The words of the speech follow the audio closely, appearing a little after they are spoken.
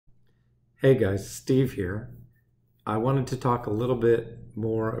Hey guys, Steve here. I wanted to talk a little bit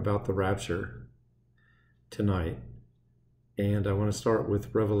more about the rapture tonight. And I want to start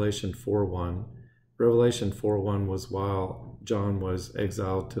with Revelation 4:1. Revelation 4:1 was while John was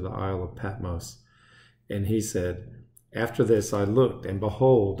exiled to the Isle of Patmos. And he said, "After this I looked, and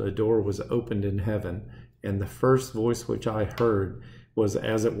behold, a door was opened in heaven, and the first voice which I heard was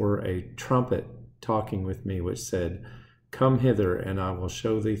as it were a trumpet talking with me, which said, Come hither, and I will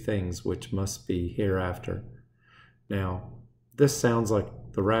show thee things which must be hereafter." Now, this sounds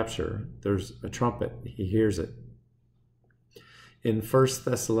like the rapture. There's a trumpet. He hears it. In 1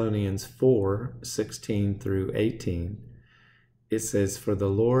 Thessalonians 4:16 through 18, it says, "For the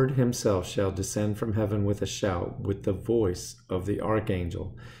Lord himself shall descend from heaven with a shout, with the voice of the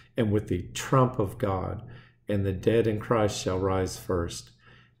archangel, and with the trump of God, and the dead in Christ shall rise first.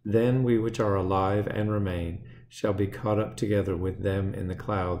 Then we which are alive and remain shall be caught up together with them in the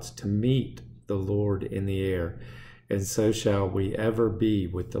clouds to meet the Lord in the air, and so shall we ever be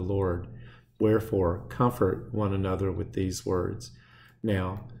with the Lord. Wherefore, comfort one another with these words."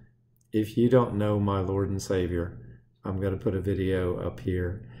 Now, if you don't know my Lord and Savior, I'm going to put a video up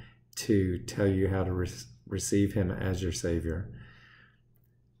here to tell you how to receive him as your Savior,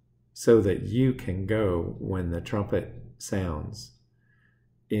 so that you can go when the trumpet sounds.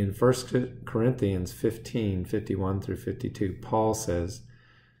 In 1 Corinthians 15:51 through 52, Paul says,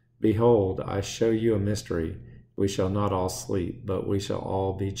 "Behold, I show you a mystery. We shall not all sleep, but we shall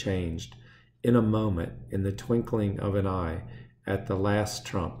all be changed in a moment, in the twinkling of an eye, at the last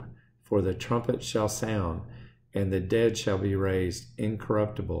trump. For the trumpet shall sound, and the dead shall be raised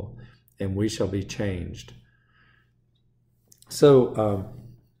incorruptible, and we shall be changed." So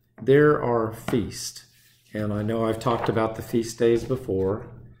there are feasts, and I know I've talked about the feast days before.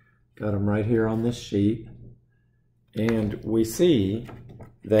 Got them right here on this sheet. And we see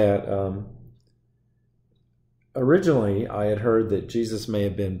that originally I had heard that Jesus may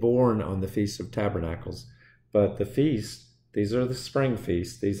have been born on the Feast of Tabernacles, but the feast, these are the spring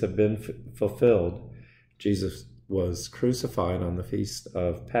feasts, these have been fulfilled. Jesus was crucified on the Feast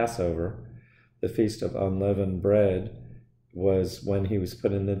of Passover. The Feast of Unleavened Bread was when he was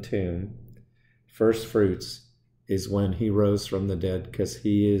put in the tomb. First fruits is when he rose from the dead, because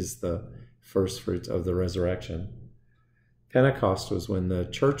he is the first fruits of the resurrection. Pentecost was when the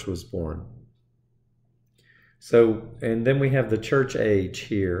church was born. So, and then we have the church age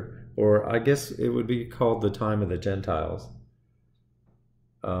here, or I guess it would be called the time of the Gentiles.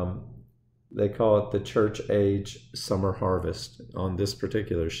 They call it the church age summer harvest on this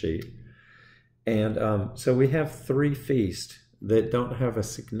particular sheet. And so we have three feasts that don't have a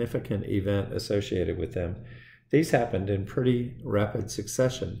significant event associated with them. These happened in pretty rapid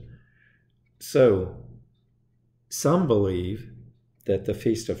succession. So some believe that the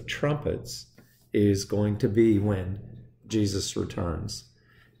Feast of Trumpets is going to be when Jesus returns.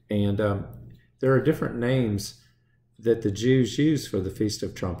 And there are different names that the Jews use for the Feast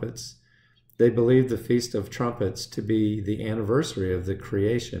of Trumpets. They believe the Feast of Trumpets to be the anniversary of the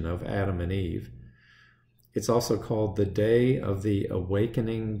creation of Adam and Eve. It's also called the Day of the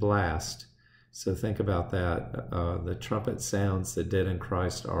Awakening Blast. So think about that. The trumpet sounds, the dead in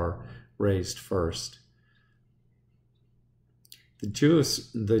Christ are raised first. The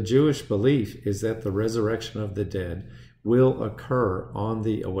Jewish belief is that the resurrection of the dead will occur on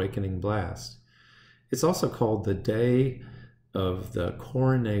the awakening blast. It's also called the Day of the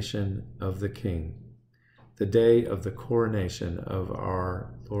Coronation of the King, the day of the coronation of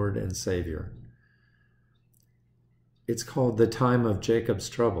our Lord and Savior. It's called the time of Jacob's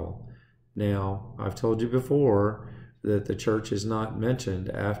trouble. Now, I've told you before that the church is not mentioned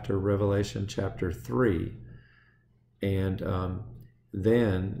after Revelation chapter 3. And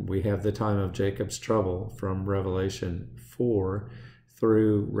then we have the time of Jacob's trouble from Revelation 4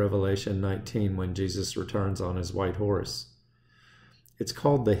 through Revelation 19, when Jesus returns on his white horse. It's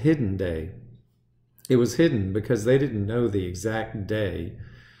called the hidden day. It was hidden because they didn't know the exact day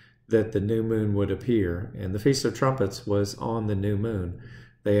that the new moon would appear. And the Feast of Trumpets was on the new moon.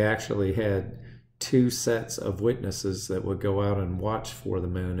 They actually had two sets of witnesses that would go out and watch for the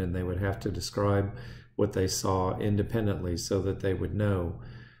moon, and they would have to describe what they saw independently so that they would know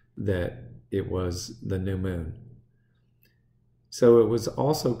that it was the new moon. So it was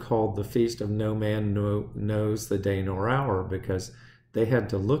also called the Feast of No Man Knows the Day nor Hour, because they had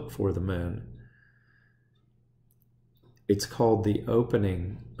to look for the moon. It's called the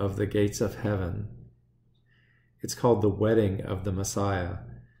opening of the gates of heaven. It's called the wedding of the Messiah,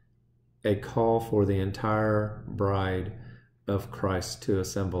 a call for the entire bride of Christ to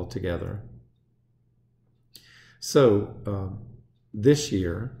assemble together. So this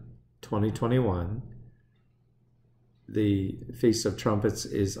year, 2021. The Feast of Trumpets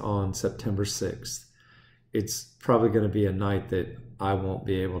is on September 6th. It's probably going to be a night that I won't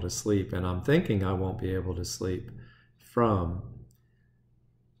be able to sleep, and I'm thinking I won't be able to sleep from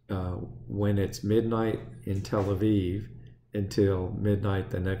when it's midnight in Tel Aviv until midnight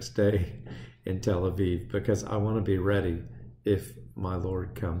the next day in Tel Aviv, because I want to be ready if my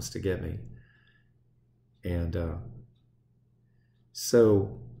Lord comes to get me. And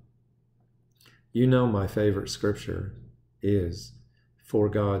so, you know, my favorite scripture is, for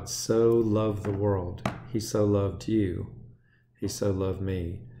God so loved the world, he so loved you, he so loved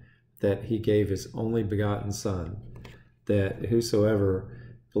me, that he gave his only begotten Son, that whosoever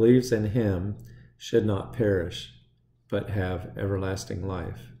believes in him should not perish, but have everlasting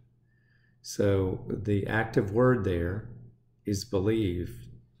life. So the active word there is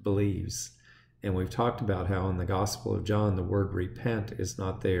believes. And we've talked about how in the Gospel of John, the word repent is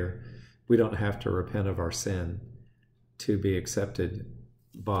not there. We don't have to repent of our sin to be accepted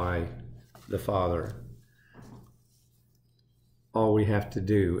by the Father. All we have to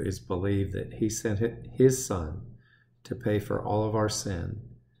do is believe that he sent his Son to pay for all of our sin,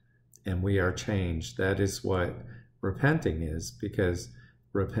 and we are changed. That is what repenting is, because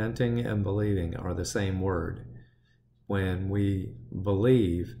repenting and believing are the same word. When we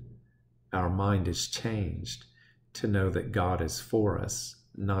believe, our mind is changed to know that God is for us,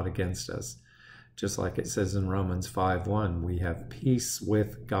 not against us. Just like it says in Romans 5:1, we have peace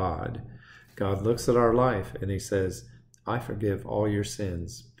with God. God looks at our life and he says, I forgive all your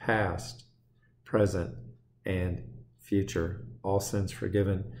sins, past, present, and future. All sins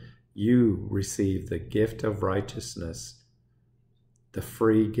forgiven. You receive the gift of righteousness, the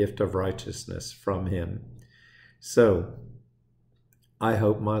free gift of righteousness from him. So, I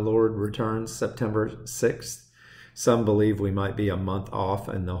hope my Lord returns September 6th. Some believe we might be a month off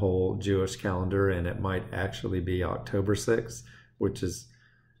in the whole Jewish calendar, and it might actually be October 6th, which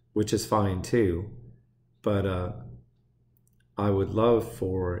is fine too. But I would love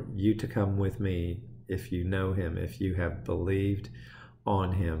for you to come with me if you know him, if you have believed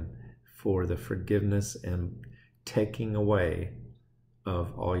on him for the forgiveness and taking away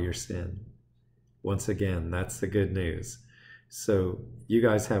of all your sin. Once again, that's the good news. So you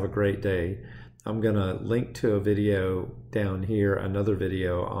guys have a great day. I'm going to link to a video down here, another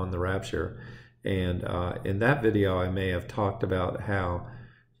video on the rapture. And in that video, I may have talked about how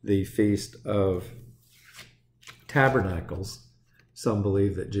the Feast of Tabernacles, some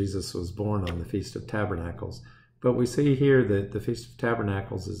believe that Jesus was born on the Feast of Tabernacles. But we see here that the Feast of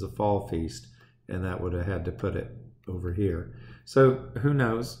Tabernacles is a fall feast, and that would have had to put it over here. So who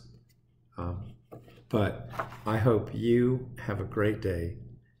knows? But I hope you have a great day.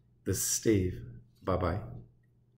 This is Steve. Bye-bye.